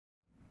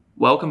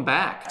Welcome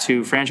back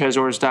to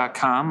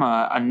Franchisors.com,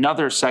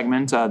 another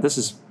segment. This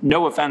is,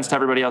 no offense to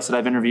everybody else that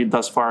I've interviewed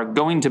thus far,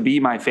 going to be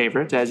my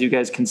favorite. As you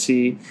guys can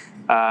see,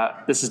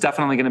 this is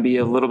definitely going to be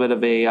a little bit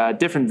of a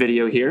different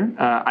video here.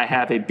 I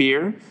have a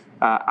beer,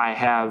 I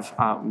have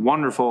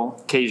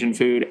wonderful Cajun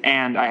food,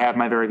 and I have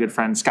my very good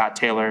friend Scott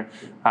Taylor,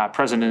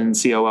 President and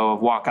COO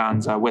of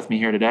Walk-Ons, with me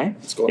here today.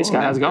 What's going on,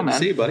 Scott? How's it going, man? Good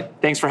to see you, buddy.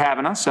 Thanks for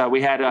having us.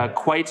 We had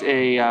quite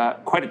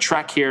a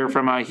trek here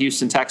from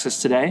Houston,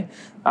 Texas today.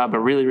 But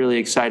really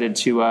excited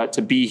to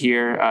be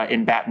here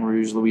in Baton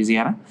Rouge,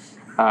 Louisiana,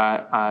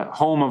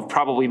 home of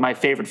probably my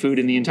favorite food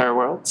in the entire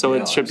world. So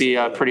it should be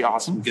pretty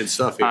awesome. Good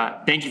stuff here.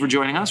 Thank you for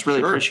joining us.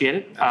 Really appreciate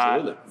it.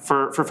 Absolutely.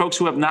 For folks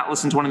who have not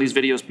listened to one of these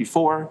videos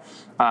before,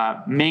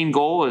 main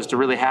goal is to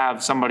really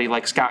have somebody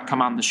like Scott come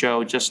on the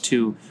show just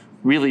to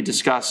really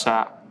discuss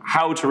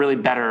how to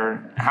really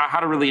how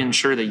to really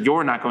ensure that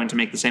you're not going to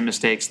make the same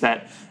mistakes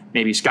that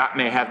maybe Scott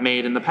may have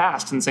made in the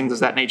past and things of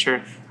that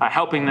nature,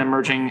 helping the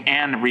emerging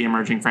and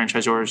re-emerging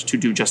franchisors to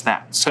do just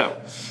that. So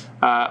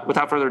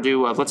without further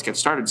ado, let's get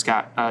started,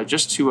 Scott. I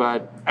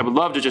would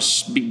love to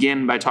just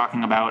begin by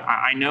talking about,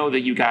 I know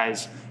that you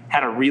guys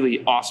had a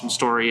really awesome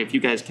story. If you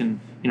guys can,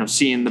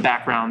 see in the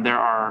background,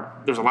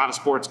 there's a lot of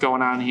sports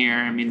going on here.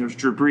 I mean, there's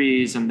Drew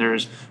Brees and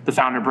there's the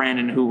founder,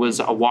 Brandon, who was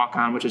a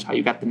walk-on, which is how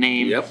you got the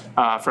name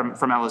from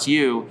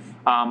LSU.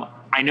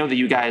 I know that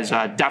you guys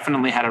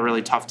definitely had a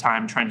really tough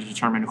time trying to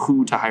determine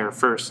who to hire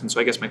first. And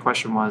so I guess my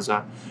question was,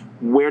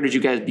 where did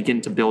you guys begin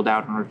to build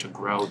out in order to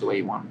grow the way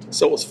you wanted to?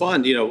 So it was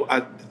fun.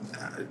 The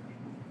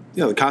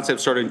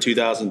concept started in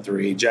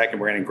 2003. Jack and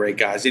Brandon, great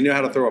guys. They knew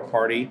how to throw a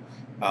party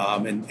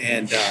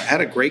and had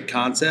a great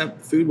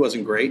concept. Food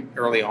wasn't great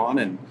early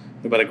on,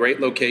 but a great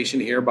location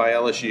here by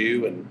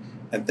LSU.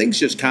 And things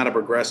just kind of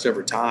progressed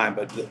over time.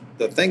 But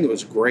the thing that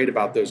was great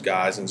about those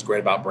guys and is great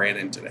about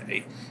Brandon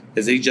today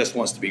is he just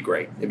wants to be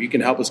great. If you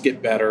can help us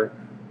get better,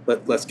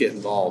 let's get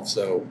involved.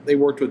 So they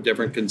worked with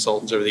different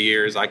consultants over the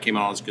years. I came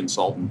on as a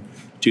consultant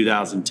in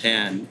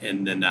 2010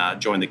 and then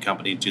joined the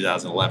company in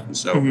 2011.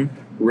 So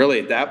really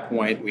at that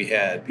point, we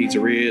had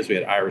pizzerias, we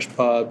had Irish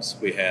pubs,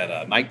 we had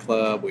a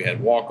nightclub, we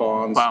had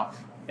walk-ons. Wow.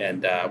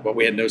 But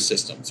we had no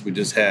systems. We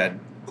just had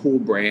cool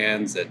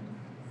brands that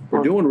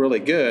were doing really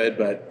good,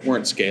 but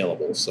weren't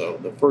scalable. So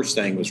the first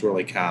thing was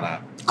really kind of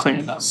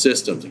cleaning up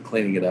systems and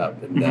cleaning it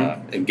up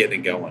and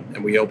getting it going.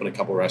 And we opened a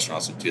couple of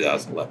restaurants in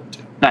 2011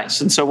 too. Nice.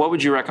 And so what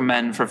would you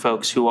recommend for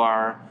folks who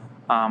are,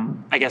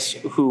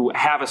 who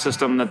have a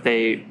system that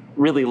they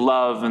really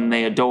love and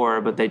they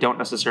adore, but they don't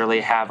necessarily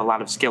have a lot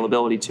of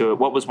scalability to it?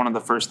 What was one of the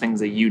first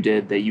things that you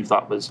did that you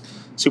thought was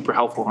super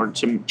helpful or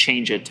to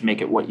change it to make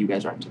it what you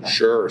guys are today?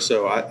 Sure.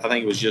 So I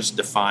think it was just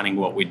defining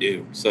what we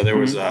do. So there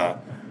was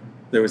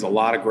a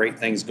lot of great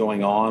things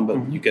going on,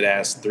 but you could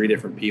ask 3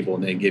 different people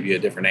and they'd give you a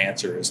different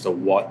answer as to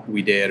what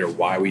we did or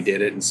why we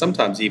did it, and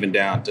sometimes even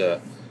down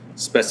to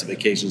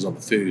specifications on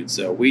the food.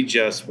 So we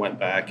just went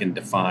back and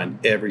defined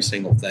every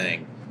single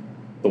thing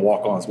the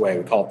walk-on's way.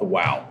 We call it the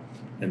wow.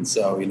 And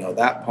so,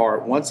 that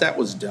part, once that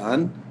was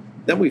done,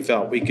 then we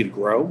felt we could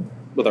grow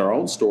with our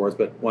own stores,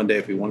 but one day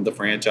if we wanted to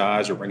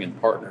franchise or bring in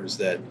partners,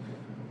 that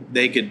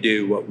they could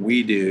do what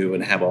we do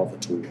and have all the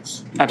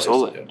tools.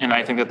 Absolutely. And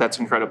I think that that's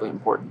incredibly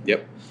important.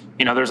 Yep.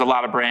 There's a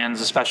lot of brands,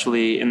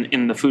 especially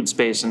in the food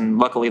space, and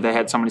luckily they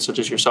had somebody such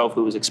as yourself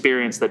who was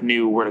experienced that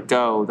knew where to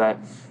go, that,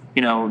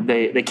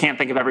 they can't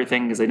think of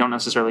everything because they don't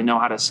necessarily know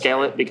how to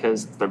scale it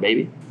because it's their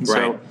baby. Right.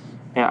 So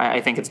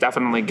I think it's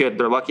definitely good.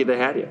 They're lucky they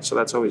had you, so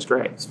that's always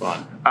great. It's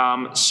fun.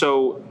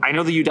 So I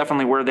know that you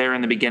definitely were there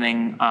in the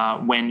beginning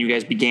when you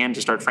guys began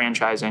to start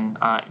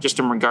franchising, just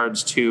in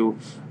regards to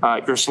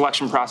your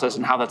selection process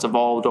and how that's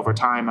evolved over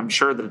time. I'm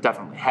sure that it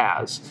definitely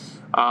has.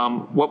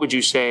 What would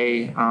you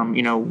say,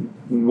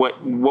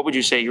 what would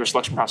you say your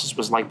selection process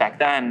was like back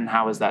then?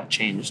 How has that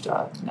changed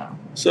now?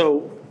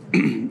 So,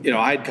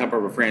 I had come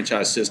from a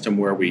franchise system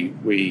where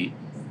we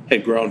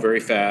had grown very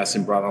fast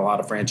and brought in a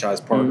lot of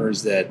franchise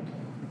partners that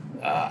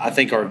I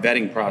think our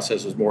vetting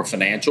process was more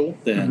financial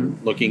than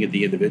looking at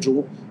the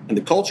individual. And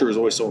the culture is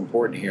always so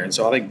important here. And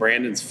so I think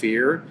Brandon's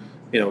fear,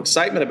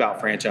 excitement about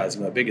franchising,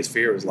 my biggest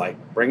fear was like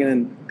bringing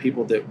in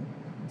people that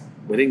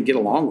we didn't get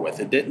along with.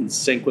 It didn't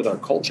sync with our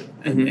culture.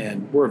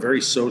 And we're a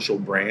very social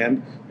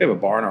brand. We have a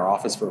bar in our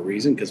office for a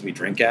reason because we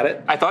drink at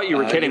it. I thought you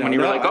were kidding when you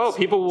were like, oh,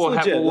 people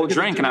will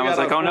drink. And I was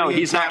like, oh, no,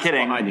 he's not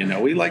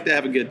kidding. We like to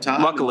have a good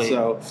time. Luckily.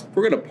 So if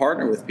we're going to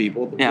partner with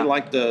people, we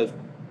like to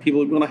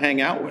people we want to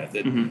hang out with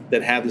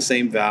that have the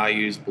same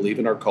values, believe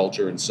in our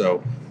culture. And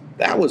so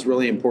that was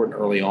really important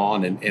early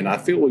on. And I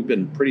feel we've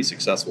been pretty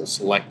successful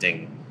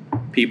selecting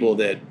people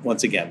that,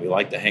 once again, we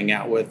like to hang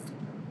out with,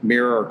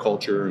 mirror our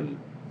culture. And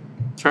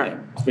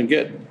it's been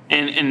good.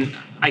 And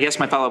I guess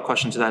my follow-up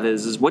question to that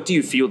is what do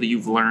you feel that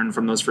you've learned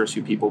from those first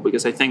few people?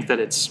 Because I think that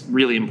it's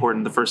really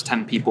important. The first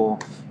 10 people,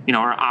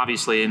 are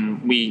obviously,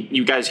 and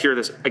you guys hear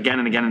this again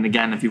and again and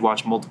again if you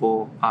watch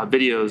multiple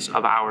videos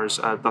of ours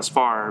thus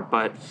far,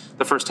 but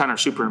the first 10 are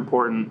super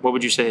important. What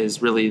would you say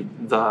is really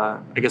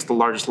the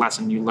largest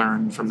lesson you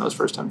learned from those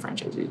first 10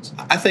 franchisees?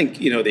 I think,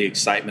 the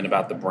excitement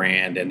about the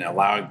brand and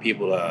allowing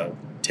people to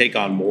take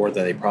on more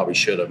than they probably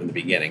should have in the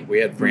beginning. We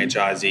had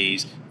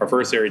franchisees. Our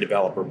first area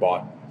developer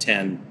bought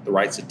the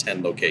rights to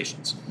 10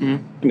 locations. I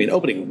mean,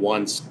 opening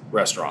one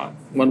restaurant,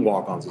 one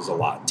walk-ons is a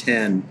lot.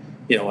 10,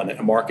 in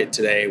a market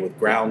today with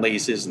ground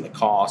leases and the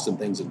costs and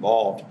things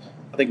involved,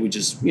 I think we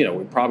just, we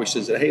probably should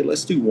have said, hey,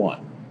 let's do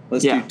one.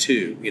 Let's do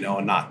two,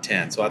 and not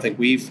 10. So I think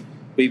we've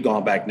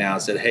gone back now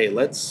and said, hey,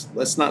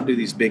 let's not do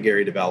these big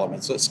area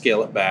developments. Let's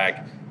scale it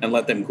back and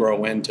let them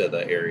grow into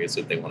the areas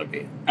that they want to be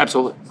in.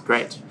 Absolutely.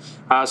 Great.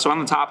 So on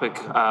the topic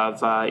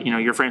of,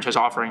 your franchise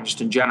offering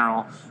just in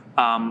general,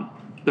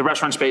 the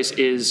restaurant space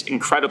is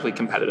incredibly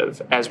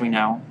competitive, as we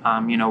know.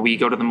 We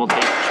go to the multi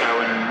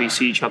show and we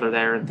see each other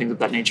there and things of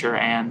that nature.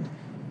 And,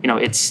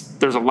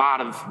 there's a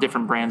lot of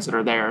different brands that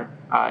are there.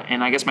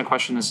 And I guess my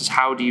question is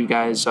how do you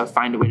guys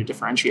find a way to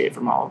differentiate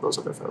from all of those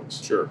other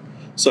folks? Sure.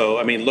 So,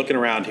 looking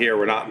around here,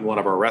 we're not in one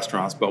of our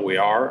restaurants, but we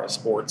are a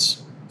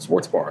sports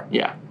bar.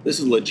 Yeah. This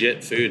is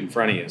legit food in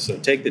front of you. So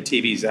take the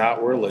TVs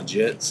out. We're a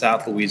legit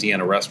South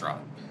Louisiana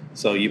restaurant.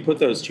 So you put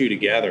those two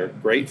together,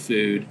 great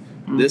food,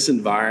 this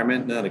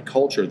environment, and a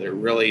culture that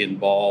really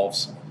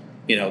involves,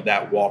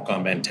 that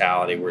walk-on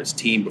mentality where it's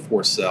team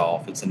before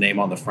self. It's the name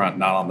on the front,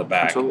 not on the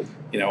back.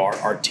 Absolutely.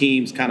 Our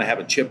teams kind of have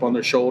a chip on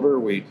their shoulder.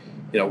 We're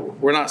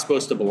not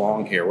supposed to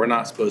belong here. We're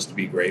not supposed to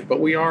be great, but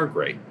we are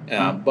great.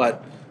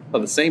 But at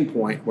the same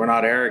point, we're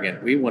not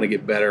arrogant. We want to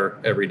get better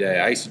every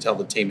day. I used to tell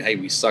the team, hey,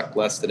 we sucked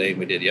less today than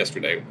we did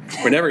yesterday.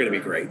 We're never going to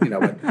be great. But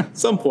at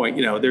some point,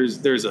 there's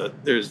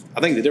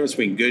I think the difference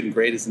between good and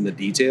great is in the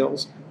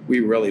details. We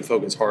really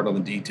focus hard on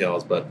the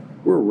details, but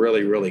we're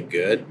really, really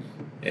good.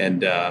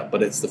 And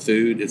but it's the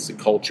food, it's the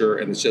culture,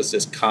 and it's just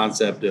this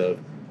concept of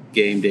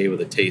game day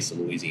with a taste of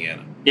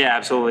Louisiana. Yeah,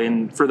 absolutely.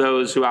 And for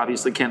those who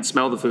obviously can't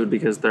smell the food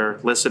because they're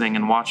listening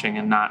and watching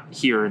and not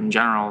here in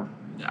general,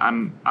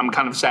 I'm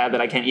kind of sad that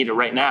I can't eat it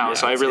right now. Yeah,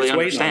 so I really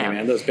understand. You,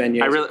 man. Those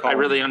beignets I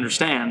really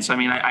understand. So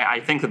I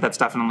think that that's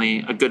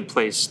definitely a good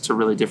place to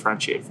really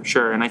differentiate for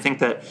sure. And I think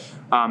that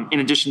in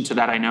addition to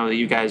that, I know that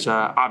you guys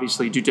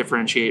obviously do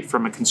differentiate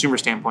from a consumer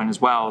standpoint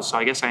as well. So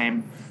I guess I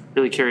am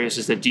really curious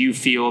is that do you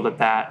feel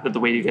that the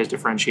way you guys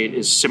differentiate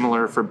is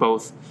similar for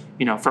both,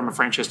 from a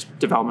franchise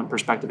development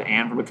perspective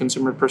and from a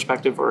consumer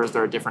perspective, or is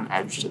there a different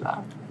edge to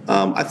that?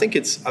 I think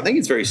it's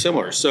very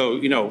similar. So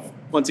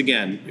once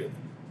again,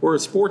 we're a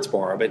sports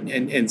bar, but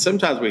and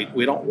sometimes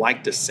we don't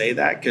like to say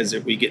that because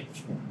if we get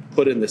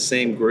put in the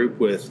same group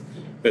with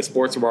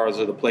sports bars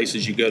are the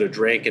places you go to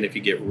drink, and if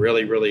you get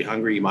really, really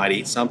hungry, you might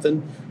eat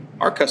something.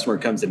 Our customer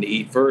comes in to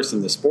eat first,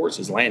 and the sports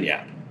is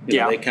lanyard.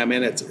 They come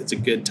in, it's a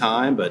good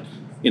time, but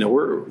there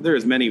are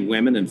as many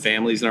women and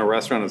families in our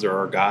restaurant as there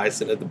are guys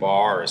sitting at the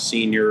bar, or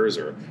seniors,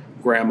 or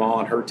grandma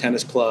and her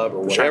tennis club, or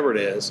whatever it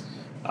is.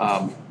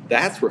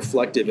 That's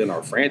reflective in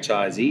our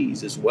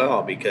franchisees as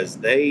well because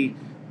they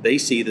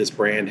see this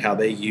brand, how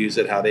they use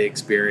it, how they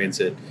experience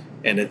it,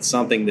 and it's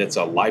something that's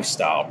a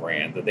lifestyle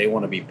brand that they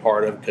want to be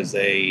part of because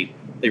they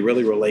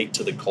really relate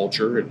to the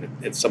culture, and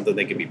it's something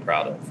they can be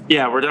proud of.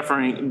 Yeah, we're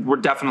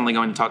definitely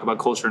going to talk about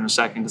culture in a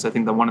second because I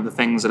think that one of the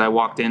things that I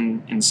walked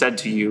in and said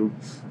to you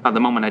the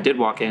moment I did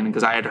walk in,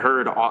 because I had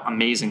heard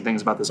amazing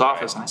things about this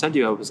office, and I said to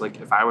you, I was like,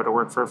 if I were to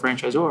work for a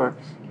franchisor,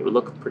 it would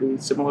look pretty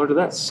similar to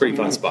this. Pretty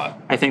fun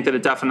spot. I think that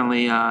it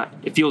definitely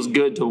it feels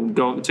good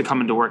to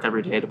come into work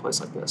every day at a place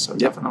like this. So it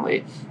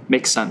definitely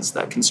makes sense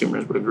that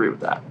consumers would agree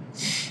with that.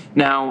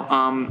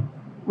 Now,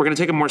 we're going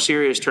to take a more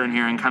serious turn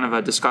here and kind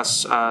of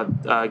discuss,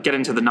 get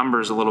into the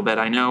numbers a little bit.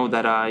 I know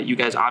that you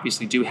guys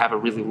obviously do have a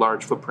really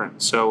large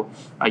footprint, so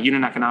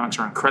unit economics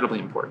are incredibly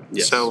important.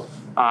 Yes. So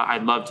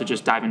I'd love to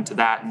just dive into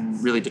that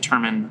and really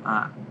determine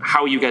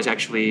how you guys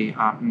actually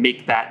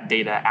make that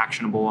data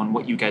actionable and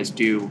what you guys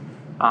do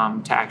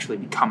to actually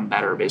become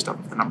better based off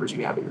of the numbers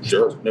you have at your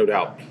Sure, no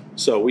doubt.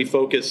 So we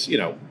focus,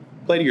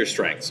 play to your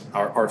strengths.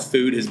 Our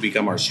food has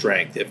become our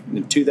strength. If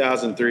in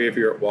 2003, if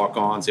you're at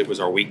Walk-Ons, it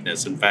was our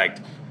weakness. In fact,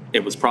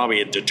 it was probably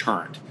a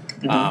deterrent.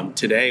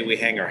 Today, we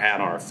hang our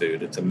hat on our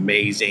food. It's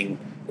amazing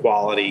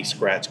quality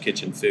scratch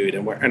kitchen food,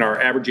 and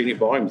our average unit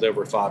volume is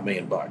over $5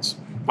 million. Wow.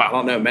 I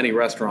don't know many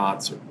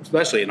restaurants,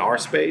 especially in our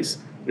space,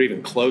 that are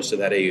even close to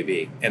that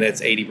AUV, and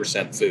it's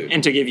 80% food.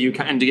 And to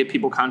give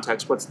people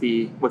context, what's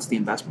the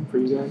investment for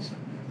you guys?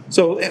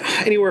 So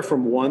anywhere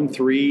from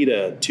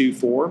 1.3 to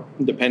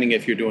 2.4, depending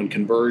if you're doing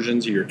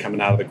conversions or you're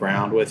coming out of the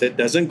ground with it.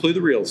 Doesn't include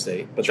the real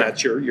estate, but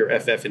that's your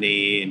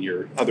FF&E and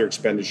your other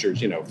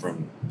expenditures,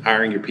 from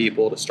hiring your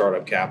people to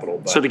startup capital.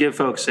 But so to give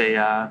folks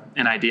an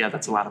idea,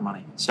 that's a lot of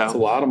money. So it's a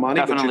lot of money,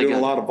 but you're doing a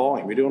lot of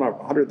volume. We're doing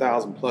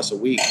 100,000 plus a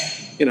week,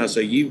 so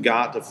you've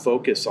got to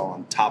focus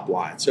on top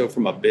line. So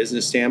from a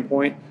business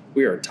standpoint,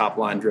 we are a top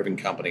line driven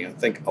company. I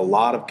think a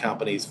lot of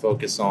companies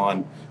focus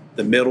on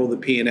the middle of the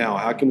P&L.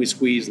 How can we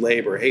squeeze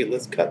labor? Hey,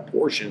 let's cut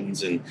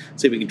portions and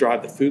see if we can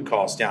drive the food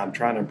costs down,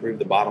 trying to improve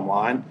the bottom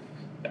line.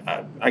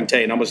 I can tell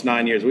you in almost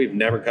 9 years, we've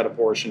never cut a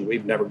portion.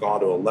 We've never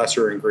gone to a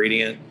lesser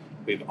ingredient.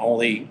 We've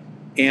only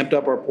amped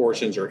up our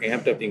portions or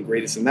amped up the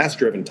ingredients, and that's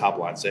driven top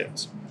line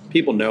sales.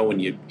 People know when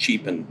you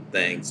cheapen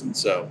things, and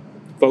so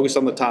focus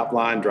on the top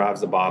line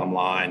drives the bottom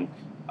line.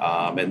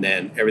 And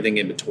then everything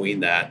in between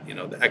that,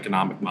 the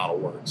economic model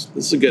works.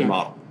 This is a good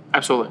model.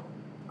 Absolutely.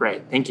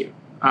 Great. Thank you.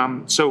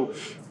 So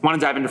I want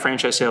to dive into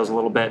franchise sales a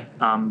little bit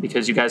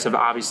because you guys have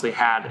obviously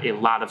had a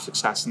lot of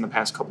success in the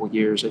past couple of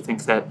years. I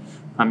think that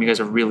you guys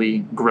have really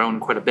grown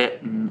quite a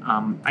bit. And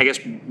I guess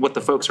what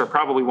the folks are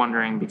probably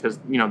wondering, because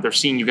they're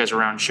seeing you guys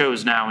around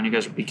shows now and you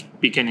guys are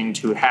beginning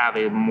to have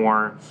a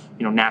more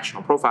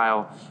national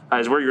profile,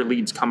 is where your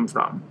leads come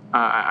from.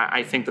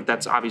 I think that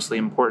that's obviously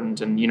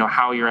important, and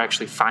how you're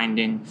actually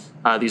finding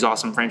these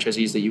awesome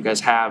franchisees that you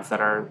guys have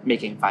that are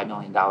making $5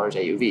 million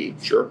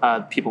AUV. Sure.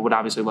 People would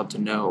obviously love to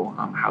know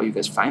how you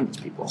guys find these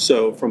people.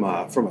 So from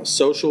a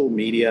social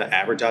media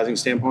advertising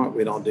standpoint,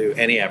 we don't do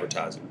any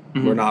advertising.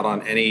 Mm-hmm. We're not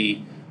on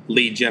any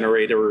lead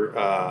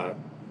generator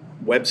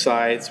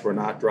websites. We're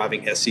not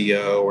driving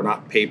SEO. We're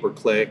not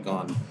pay-per-click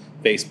on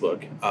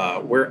Facebook.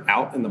 We're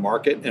out in the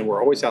market, and we're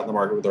always out in the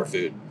market with our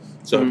food.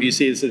 So if you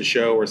see us at a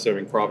show, we're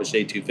serving crawfish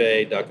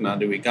etouffee, duck and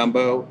andouille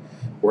gumbo.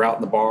 We're out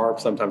in the bar,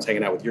 sometimes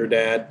hanging out with your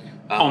dad.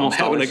 Almost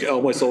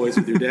always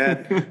with your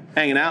dad,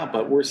 hanging out.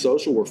 But we're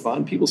social, we're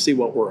fun. People see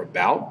what we're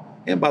about.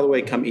 And by the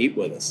way, come eat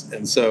with us.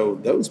 And so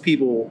those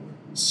people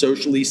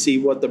socially see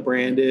what the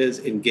brand is,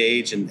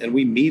 engage, and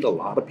we meet a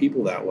lot of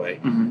people that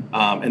way. Mm-hmm.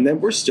 And then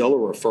we're still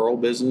a referral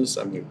business.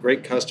 I mean,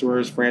 great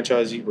customers,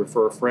 franchisees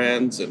refer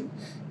friends, and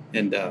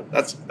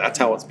that's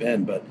how it's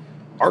been. But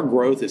our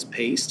growth is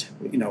paced.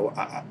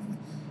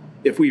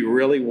 If we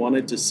really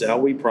wanted to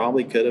sell, we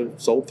probably could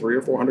have sold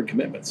 300 or 400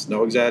 commitments.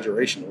 No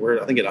exaggeration. We're,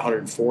 I think, at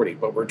 140,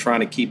 but we're trying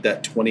to keep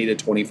that 20 to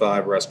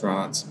 25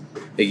 restaurants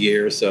a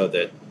year so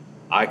that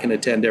I can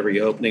attend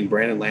every opening.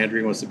 Brandon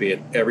Landry wants to be at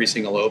every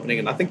single opening,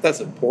 and I think that's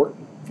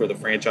important for the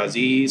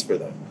franchisees, for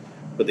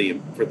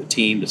the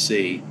team to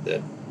see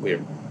that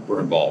we're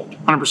involved.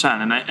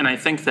 100%, and I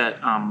think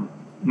that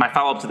my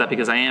follow up to that,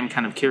 because I am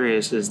kind of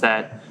curious, is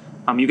that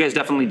you guys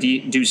definitely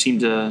do seem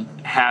to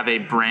have a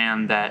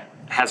brand that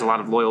has a lot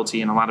of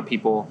loyalty, and a lot of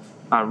people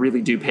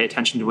really do pay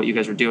attention to what you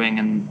guys are doing,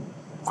 and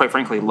quite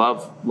frankly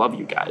love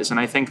you guys. And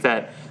I think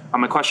that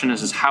my question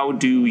is how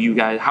have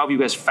you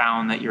guys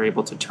found that you're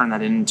able to turn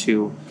that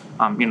into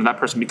that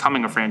person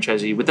becoming a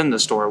franchisee within the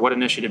store? What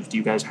initiative do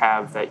you guys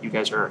have that you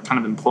guys are kind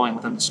of employing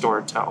within the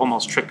store to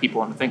almost trick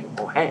people into thinking,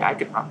 well, hey, I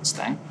could run this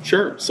thing?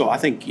 Sure. So I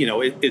think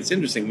it's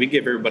interesting. We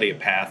give everybody a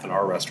path in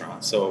our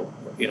restaurant. So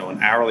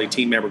an hourly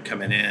team member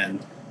coming in,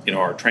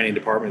 our training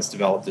department has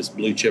developed this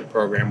blue chip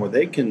program where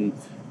they can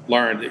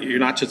learn that you're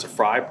not just a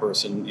fry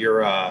person,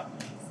 you're a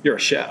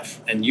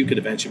chef, and you could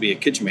eventually be a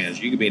kitchen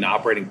manager. You could be an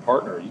operating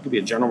partner. You could be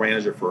a general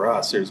manager for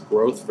us. There's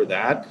growth for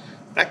that.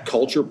 That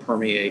culture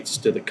permeates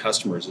to the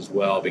customers as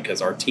well,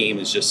 because our team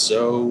is just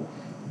so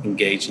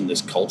engaged in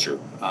this culture.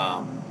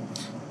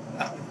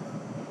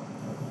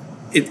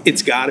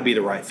 It's got to be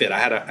the right fit. I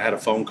had a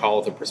phone call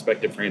with a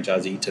prospective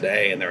franchisee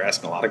today, and they're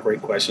asking a lot of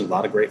great questions, a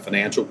lot of great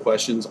financial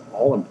questions,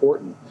 all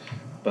important.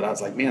 But I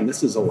was like, man,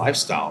 this is a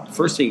lifestyle.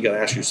 First thing you got to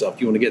ask yourself,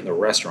 do you want to get in the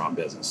restaurant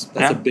business?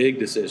 That's a big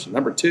decision.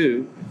 Number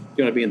two, do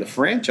you want to be in the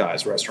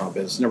franchise restaurant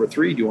business? Number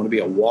three, do you want to be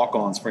a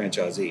walk-ons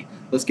franchisee?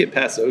 Let's get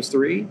past those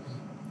three,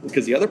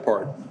 because the other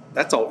part,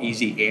 that's all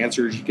easy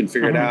answers. You can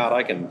figure it out.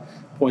 I can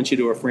point you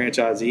to a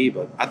franchisee.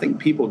 But I think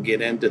people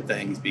get into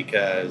things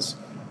because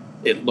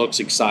it looks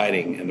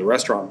exciting. And the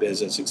restaurant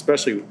business,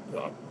 especially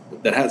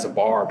that has a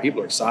bar,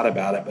 people are excited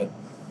about it. But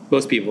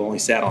most people only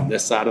sat on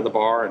this side of the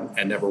bar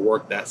and never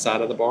worked that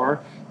side of the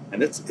bar.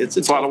 And it's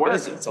a lot of work.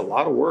 It's a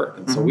lot of work.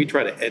 And so we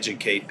try to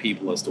educate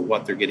people as to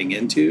what they're getting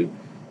into.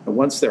 And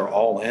once they're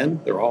all in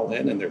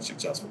and they're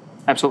successful.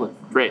 Absolutely.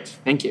 Great.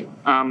 Thank you.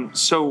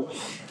 So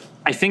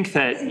I think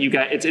that you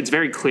guys, it's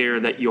very clear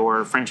that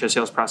your franchise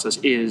sales process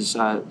is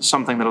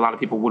something that a lot of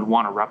people would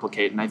want to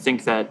replicate. And I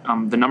think that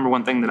the number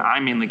one thing that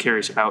I'm mainly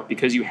curious about,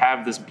 because you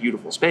have this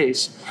beautiful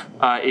space,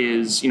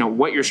 is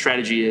what your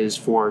strategy is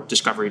for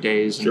discovery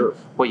days and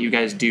what you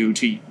guys do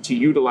to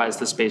utilize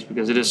the space,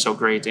 because it is so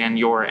great.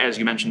 And as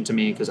you mentioned to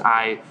me, because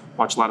I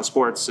watch a lot of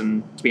sports,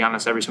 and to be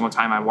honest, every single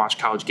time I watch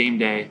College Game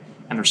Day,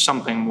 and there's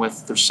something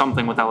with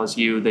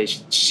LSU.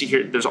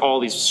 There's all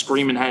these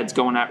screaming heads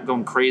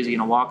going crazy in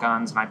a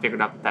walk-ons, and I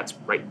figured out that that's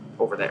right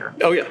over there.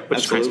 Oh yeah,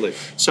 absolutely.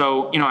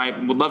 So I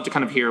would love to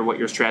kind of hear what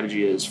your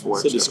strategy is for.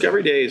 So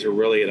Discovery Days are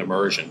really an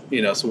immersion.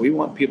 So we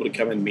want people to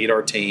come and meet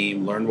our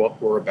team, learn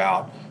what we're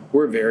about.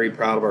 We're very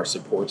proud of our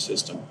support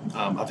system.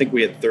 I think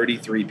we had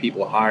 33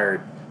 people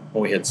hired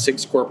when we had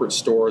 6 corporate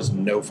stores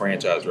and no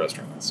franchise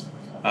restaurants.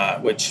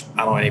 Which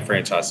I don't know any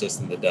franchise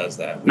system that does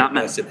that. We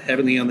invested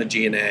heavily on the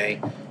G&A.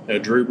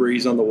 Drew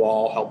Brees on the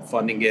wall helped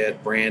funding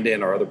it.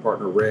 Brandon, our other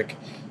partner Rick,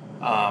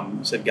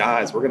 said,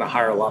 guys, we're going to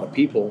hire a lot of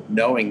people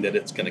knowing that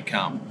it's going to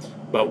come.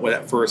 But when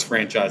that first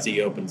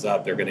franchisee opens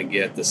up, they're going to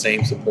get the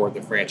same support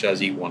the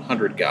franchisee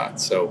 100 got.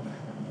 So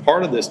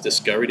part of this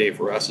Discovery Day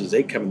for us is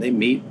they come and they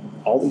meet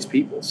all these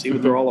people, see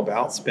what they're all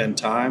about, spend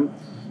time.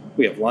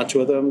 We have lunch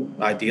with them.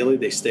 Ideally,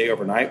 they stay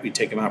overnight. We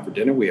take them out for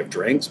dinner. We have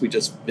drinks. We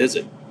just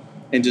visit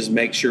and just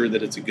make sure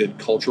that it's a good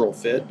cultural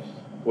fit.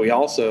 We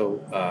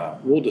also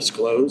will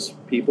disclose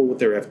people with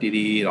their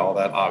FDD and all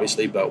that,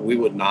 obviously, but we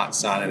would not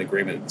sign an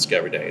agreement at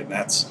Discovery Day. And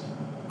that's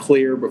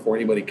clear before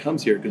anybody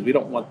comes here because we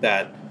don't want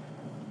that.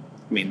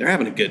 I mean, they're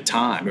having a good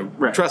time.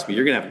 Right. Trust me,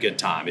 you're going to have a good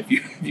time. If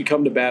you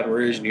come to Baton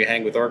Rouge and you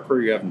hang with our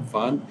crew, you're having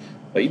fun.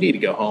 But you need to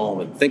go home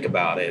and think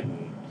about it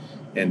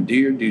and do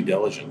your due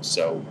diligence.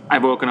 So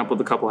I've woken up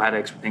with a couple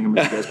headaches with hanging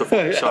with you guys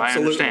before, so I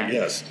understand.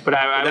 Yes, but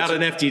without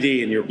an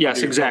FTD in your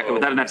exactly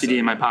without an FTD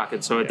in my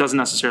pocket, so it doesn't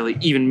necessarily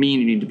even mean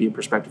you need to be a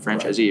prospective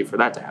franchisee for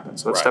that to happen.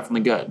 So it's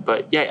definitely good.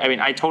 But yeah, I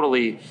mean, I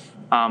totally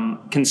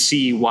can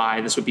see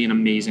why this would be an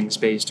amazing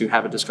space to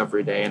have a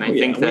discovery day, and I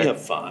think that we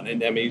have fun.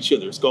 And I mean, sure,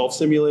 there's golf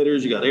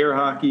simulators, you got air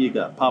hockey, you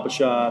got Papa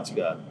Shots,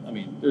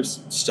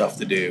 there's stuff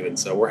to do, and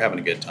so we're having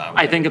a good time.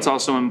 I think it's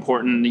also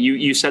important.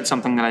 You said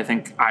something that I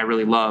think I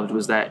really loved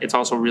was that it's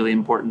also really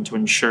important to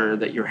ensure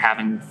that you're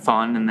having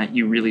fun and that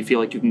you really feel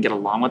like you can get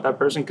along with that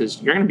person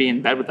because you're going to be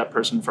in bed with that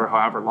person for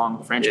however long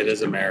the franchise. It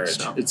is a marriage.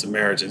 So. It's a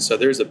marriage, and so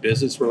there's a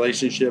business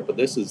relationship, but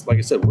this is, like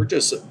I said,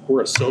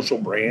 we're a social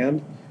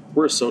brand.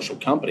 We're a social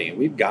company, and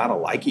we've got to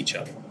like each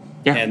other.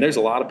 Yeah. And there's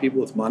a lot of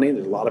people with money.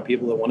 There's a lot of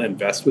people that want to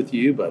invest with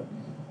you, but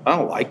I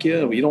don't like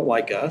you. You don't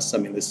like us. I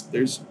mean,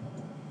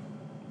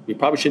 we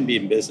probably shouldn't be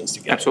in business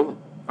together. Absolutely.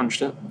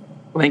 Understood.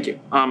 Well, thank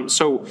you.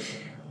 So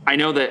I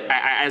know that,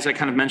 as I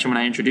kind of mentioned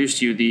when I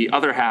introduced you, the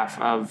other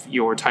half of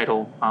your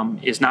title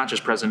is not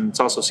just president, it's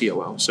also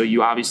COO. So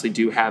you obviously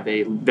do have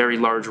a very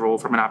large role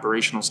from an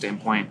operational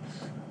standpoint.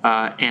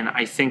 And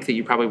I think that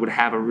you probably would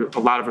have a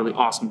lot of really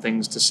awesome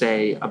things to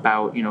say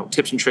about,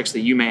 tips and tricks that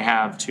you may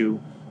have to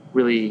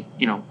really,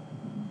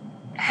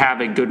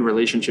 have a good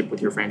relationship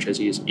with your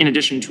franchisees. In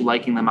addition to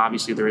liking them,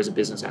 obviously there is a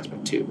business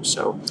aspect too.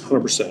 So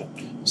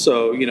 100%.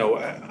 So,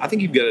 I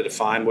think you've got to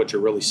define what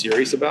you're really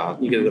serious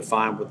about. You got to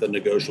define what the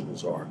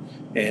negotiables are.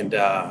 And,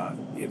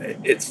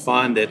 it's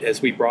fun that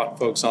as we brought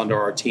folks onto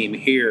our team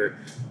here,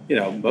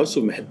 most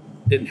of them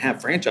didn't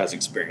have franchise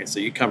experience. So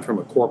you come from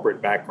a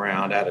corporate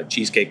background, at a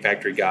Cheesecake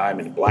Factory guy, I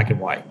mean, black and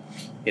white,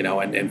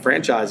 and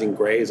franchising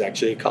gray is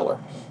actually a color.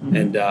 Mm-hmm.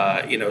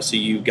 And, so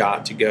you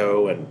got to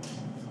go and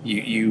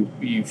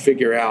you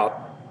figure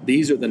out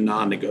these are the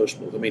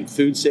non-negotiables. I mean,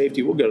 food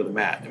safety, we'll go to the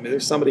mat. I mean,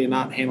 there's somebody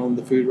not handling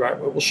the food right,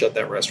 we'll shut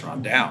that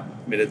restaurant down.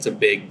 I mean, it's a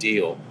big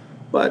deal.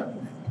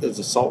 But does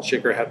the salt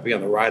shaker have to be on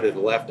the right or the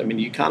left? I mean,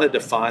 you kind of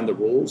define the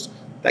rules.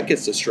 That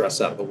gets the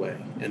stress out of the way.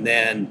 And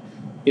then,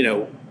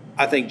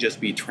 I think just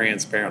be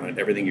transparent in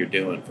everything you're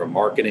doing, from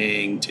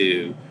marketing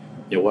to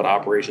what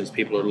operations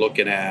people are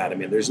looking at. I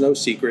mean, there's no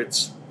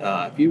secrets.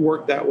 If you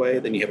work that way,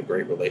 then you have a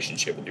great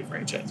relationship with your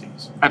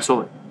franchisees.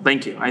 Absolutely.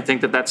 Thank you. I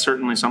think that that's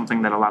certainly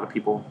something that a lot of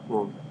people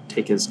will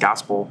take as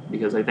gospel,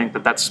 because I think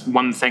that that's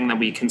one thing that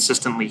we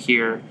consistently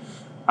hear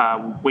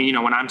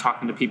when I'm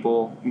talking to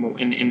people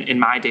in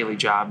my daily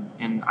job,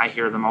 and I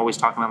hear them always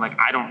talking about, like,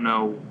 I don't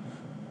know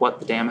what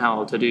the damn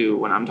hell to do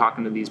when I'm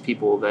talking to these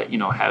people that,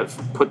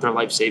 have put their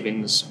life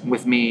savings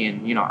with me.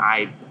 And,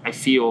 I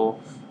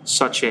feel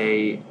so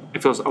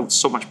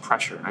much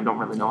pressure. I don't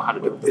really know how to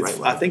do it the right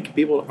way. I think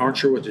people aren't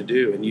sure what to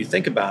do. And you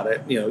think about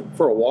it,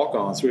 for a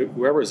walk-ons,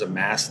 whoever has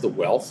amassed the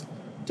wealth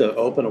to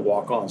open a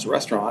walk-ons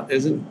restaurant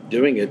isn't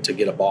doing it to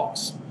get a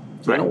boss.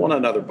 They don't want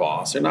another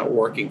boss. They're not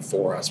working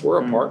for us.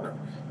 We're a partner.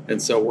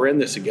 And so we're in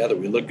this together.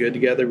 We look good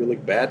together. We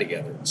look bad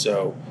together.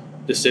 So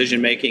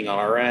decision-making on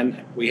our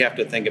end, we have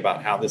to think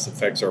about how this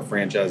affects our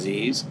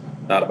franchisees,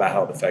 not about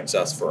how it affects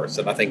us first.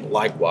 And I think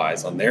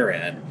likewise on their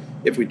end,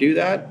 if we do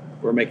that,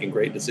 we're making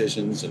great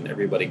decisions and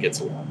everybody gets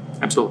along.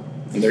 Absolutely.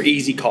 And they're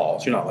easy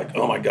calls. You're not like,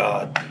 oh my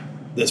God,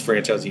 this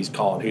franchisee's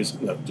calling.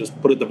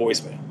 Just put it to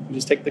voicemail. You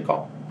just take the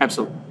call.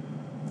 Absolutely.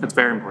 That's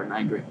very important.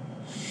 I agree.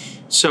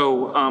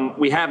 So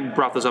we have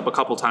brought this up a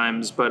couple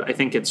times, but I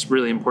think it's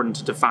really important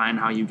to define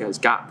how you guys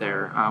got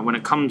there. When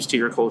it comes to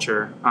your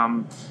culture,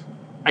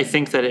 I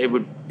think that it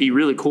would be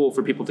really cool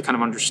for people to kind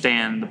of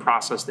understand the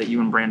process that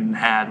you and Brandon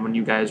had when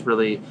you guys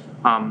really,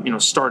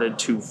 started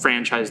to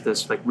franchise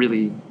this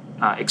really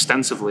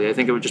extensively. I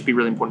think it would just be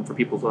really important for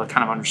people to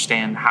kind of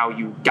understand how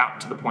you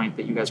got to the point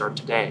that you guys are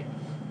today.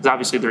 Because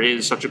obviously there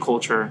is such a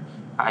culture.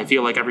 I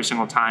feel like every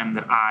single time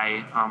that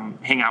I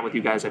hang out with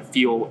you guys, I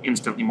feel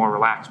instantly more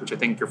relaxed, which I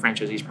think your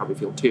franchisees probably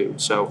feel too.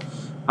 So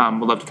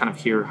we'd love to kind of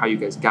hear how you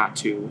guys got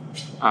to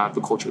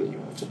the culture that you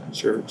have today.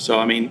 Sure. So,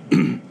 I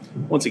mean,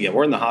 once again,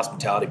 we're in the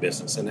hospitality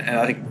business. And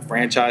I think the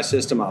franchise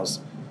system, I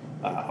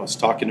was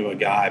talking to a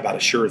guy about a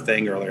sure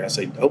thing earlier. I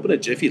said, open a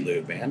Jiffy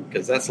Lube, man,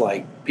 because that's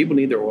like, people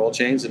need their oil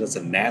changed, and it's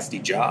a nasty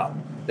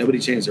job. Nobody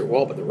changes their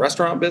oil. But the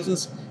restaurant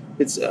business,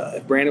 it's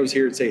if Brandon was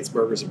here, it'd say it's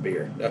burgers and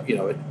beer.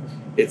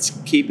 It's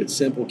keep it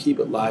simple, keep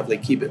it lively,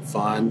 keep it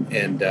fun,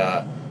 and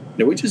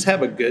we just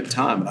have a good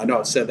time. And I know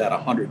I've said that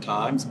 100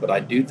 times, but I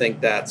do think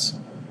that's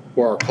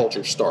where our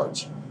culture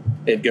starts.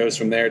 It goes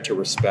from there to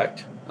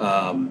respect.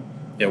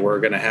 We're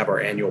going to have our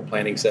annual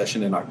planning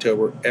session in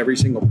October. Every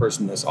single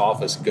person in this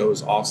office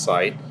goes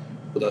off-site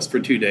with us for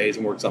 2 days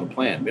and works on a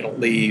plan. We don't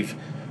leave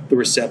the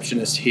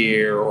receptionist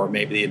here or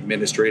maybe the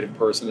administrative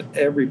person.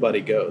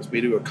 Everybody goes. We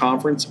do a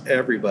conference,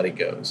 everybody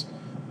goes,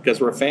 because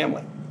we're a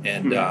family.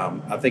 And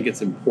I think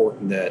it's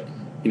important that,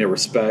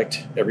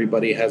 respect,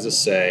 everybody has a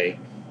say.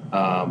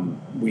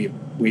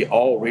 We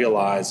all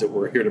realize that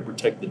we're here to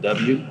protect the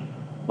W,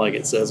 like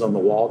it says on the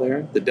wall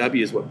there. The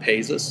W is what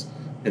pays us.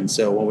 And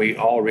so when we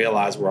all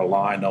realize we're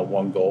aligned on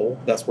one goal,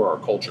 that's where our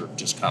culture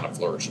just kind of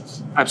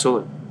flourishes.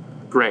 Absolutely.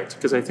 Great.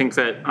 Because I think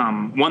that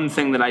one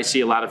thing that I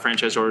see a lot of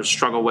franchisors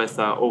struggle with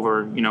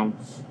over,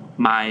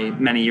 my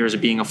many years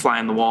of being a fly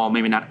on the wall,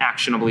 maybe not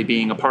actionably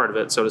being a part of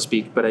it, so to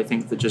speak, but I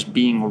think that just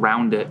being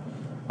around it,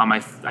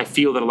 I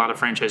feel that a lot of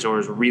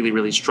franchisors really,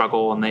 really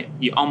struggle, and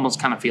you almost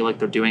kind of feel like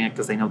they're doing it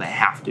because they know they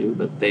have to,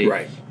 but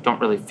they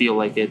don't really feel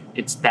like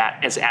it's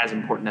that as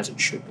important as it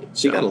should be.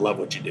 So you got to love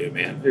what you do,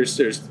 man.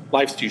 There's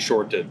life's too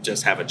short to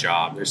just have a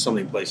job. There's so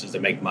many places to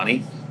make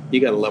money.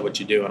 You got to love what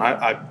you do, and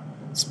I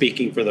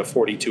speaking for the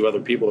 42 other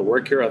people that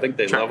work here, I think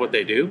they love what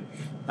they do.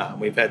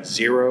 We've had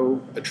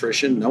zero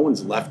attrition. No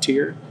one's left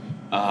here.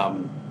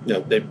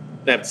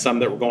 They have some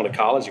that were going to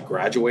college and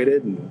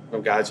graduated, and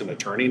one guy's an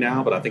attorney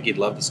now, but I think he'd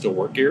love to still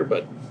work here,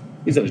 but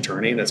he's an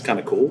attorney, and that's kind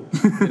of cool,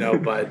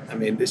 but I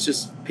mean, it's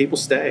just people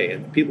stay,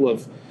 and people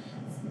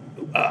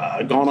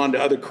have gone on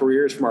to other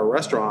careers from our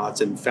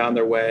restaurants and found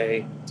their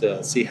way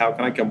to see how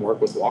can I come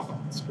work with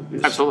walk-ons.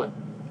 Absolutely.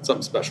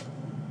 Something special.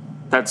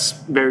 That's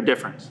very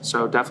different.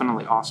 So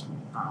definitely awesome.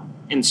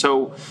 And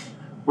so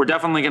we're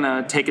definitely going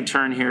to take a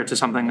turn here to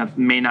something that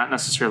may not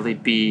necessarily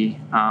be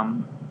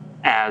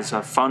as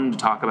fun to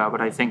talk about,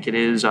 but I think it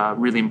is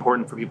really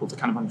important for people to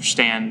kind of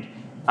understand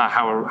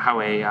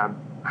how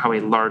a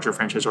larger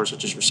franchisor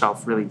such as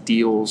yourself really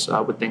deals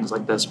with things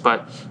like this.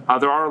 But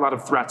there are a lot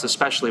of threats,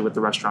 especially with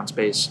the restaurant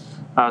space.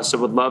 So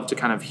would love to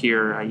kind of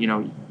hear,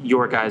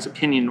 your guys'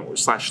 opinion /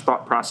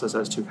 thought process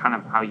as to kind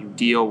of how you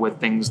deal with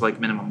things like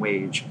minimum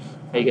wage,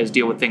 how you guys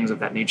deal with things of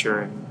that nature,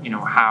 and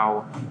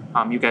how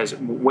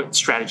what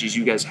strategies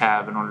you guys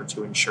have in order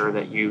to ensure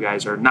that you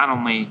guys are not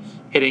only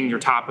hitting your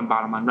top and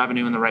bottom line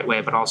revenue in the right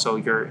way, but also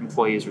your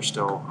employees are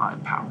still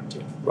empowered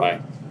too.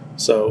 Right.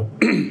 So,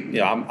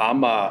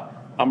 I'm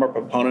a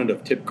proponent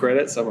of tip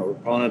credits. I'm a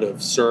proponent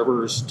of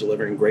servers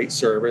delivering great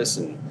service,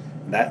 and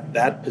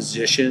that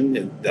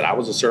position that I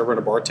was a server and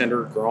a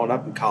bartender growing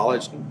up in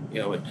college, and,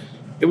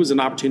 it was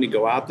an opportunity to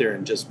go out there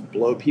and just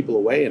blow people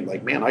away and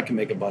like, man, I can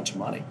make a bunch of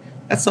money.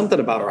 That's something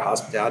about our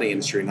hospitality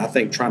industry, and I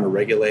think trying to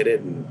regulate it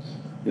and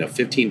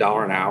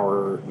 $15 an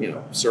hour,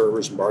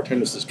 servers and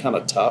bartenders is kind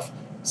of tough.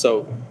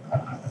 So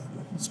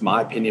it's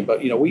my opinion,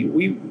 but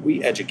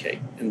we educate,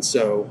 and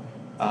so.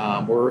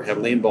 We're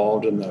heavily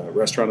involved in the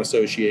Restaurant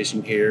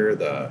Association here,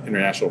 the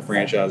International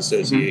Franchise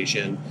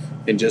Association,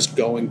 and just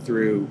going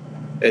through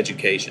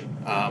education.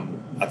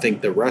 I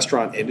think the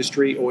restaurant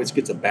industry always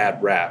gets a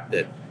bad rap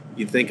that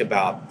you think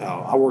about,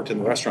 I worked in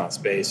the restaurant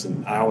space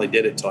and I only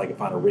did it until I could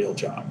find a real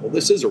job. Well,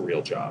 this is a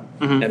real job,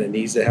 and it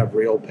needs to have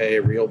real pay,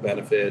 real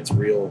benefits,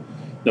 real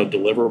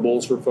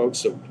deliverables for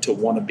folks to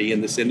want to be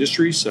in this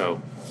industry.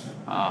 So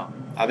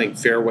I think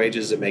fair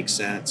wages, that makes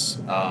sense.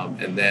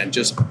 And then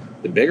just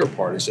the bigger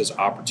part is just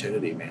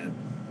opportunity, man.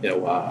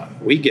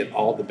 We get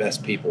all the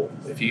best people.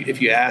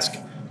 If you ask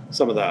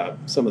some of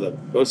the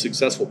most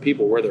successful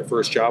people where their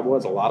first job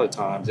was, a lot of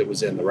times it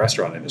was in the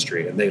restaurant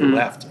industry, and they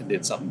left and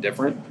did something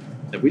different.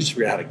 If we just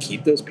figured out how to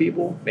keep those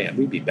people, man,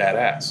 we'd be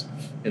badass.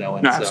 And no,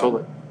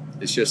 absolutely.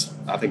 It's just,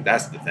 I think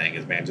that's the thing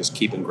is, man, just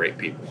keeping great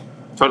people.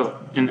 Totally.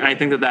 And I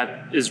think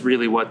that is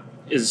really what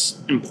is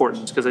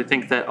important, because I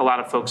think that a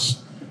lot of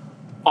folks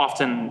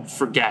often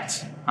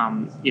forget,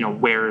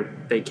 where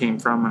they came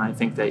from, and I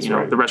think that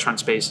the restaurant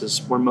space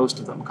is where most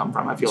of them come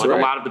from. I feel like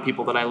a lot of the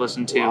people that I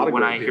listen to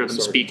when I hear them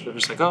speak, they're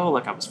just like, oh,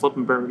 like I was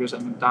flipping burgers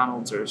at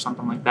McDonald's or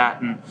something like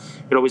that, and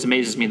it always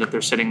amazes me that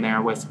they're sitting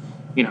there with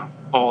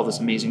all this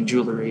amazing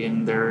jewelry,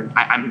 and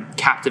I'm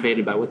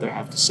captivated by what they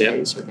have to say.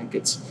 Yep. So I think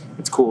it's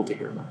cool to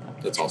hear about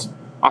that. That's awesome.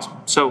 Awesome.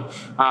 So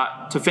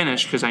to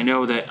finish, because I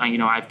know that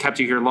I've kept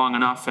you here long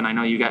enough, and I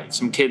know you got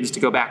some kids to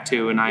go back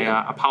to, and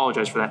I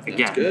apologize for that again.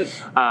 That's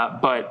good.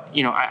 But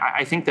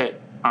I think that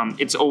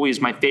it's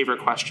always my favorite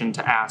question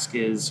to ask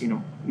is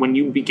when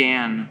you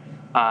began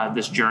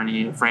this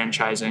journey of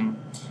franchising,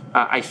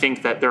 I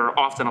think that there are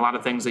often a lot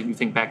of things that you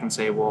think back and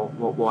say, well,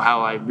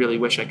 how I really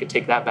wish I could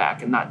take that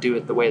back and not do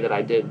it the way that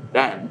I did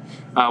then.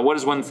 What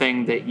is one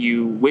thing that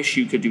you wish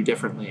you could do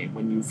differently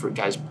when you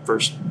guys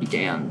first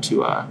began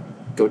to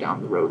go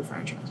down the road of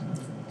franchising?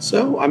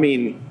 So, I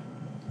mean,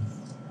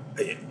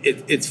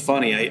 it's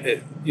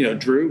funny.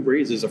 Drew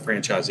Breeze is a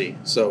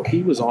franchisee. So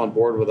he was on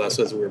board with us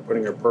as we were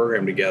putting our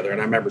program together.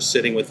 And I remember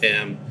sitting with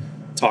him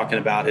talking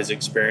about his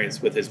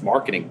experience with his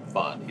marketing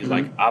fund. He's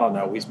like, I don't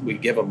know. We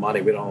give them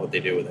money. We don't know what they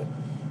do with it.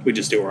 We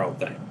just do our own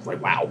thing. It's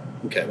like, wow,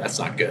 okay, that's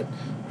not good.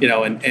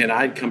 And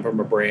I'd come from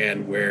a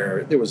brand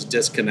where there was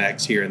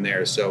disconnects here and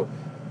there. So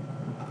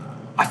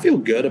I feel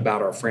good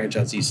about our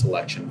franchisee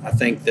selection. I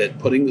think that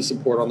putting the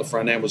support on the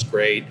front end was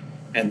great,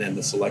 and then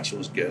the selection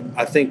was good.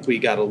 I think we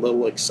got a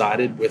little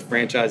excited with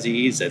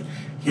franchisees and,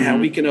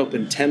 we can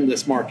open 10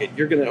 this market.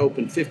 You're going to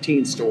open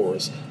 15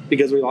 stores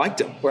because we liked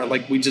them.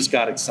 We just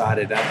got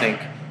excited. I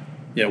think,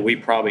 we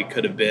probably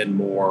could have been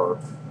more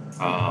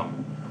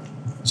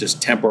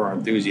just temper our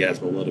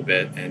enthusiasm a little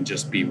bit and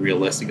just be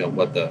realistic on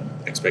what the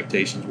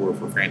expectations were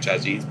for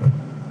franchisees. But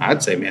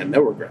I'd say, man,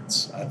 no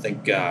regrets. I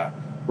think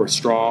we're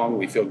strong.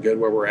 We feel good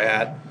where we're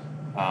at.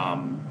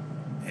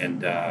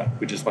 And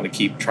we just want to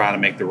keep trying to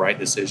make the right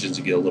decisions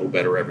and get a little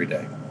better every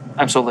day.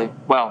 Absolutely.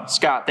 Well,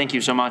 Scott, thank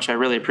you so much. I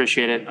really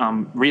appreciate it.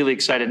 I'm really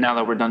excited now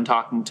that we're done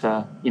talking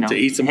to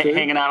eat some food?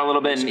 hanging out a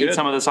little bit and eat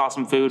some of this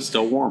awesome food.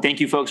 Still warm. Thank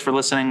you, folks, for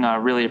listening.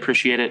 Really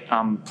appreciate it.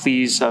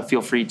 Please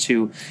feel free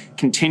to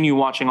continue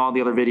watching all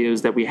the other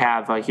videos that we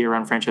have here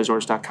on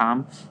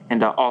Franchisors.com,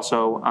 and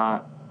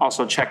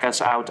also check us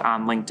out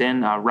on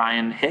LinkedIn,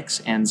 Ryan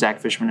Hicks and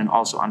Zach Fishman, and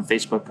also on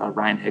Facebook,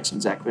 Ryan Hicks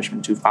and Zach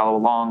Fishman, to follow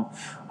along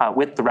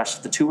with the rest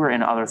of the tour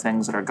and other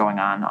things that are going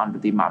on under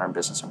the Modern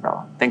Business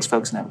umbrella. Thanks,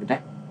 folks, and have a good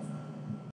day.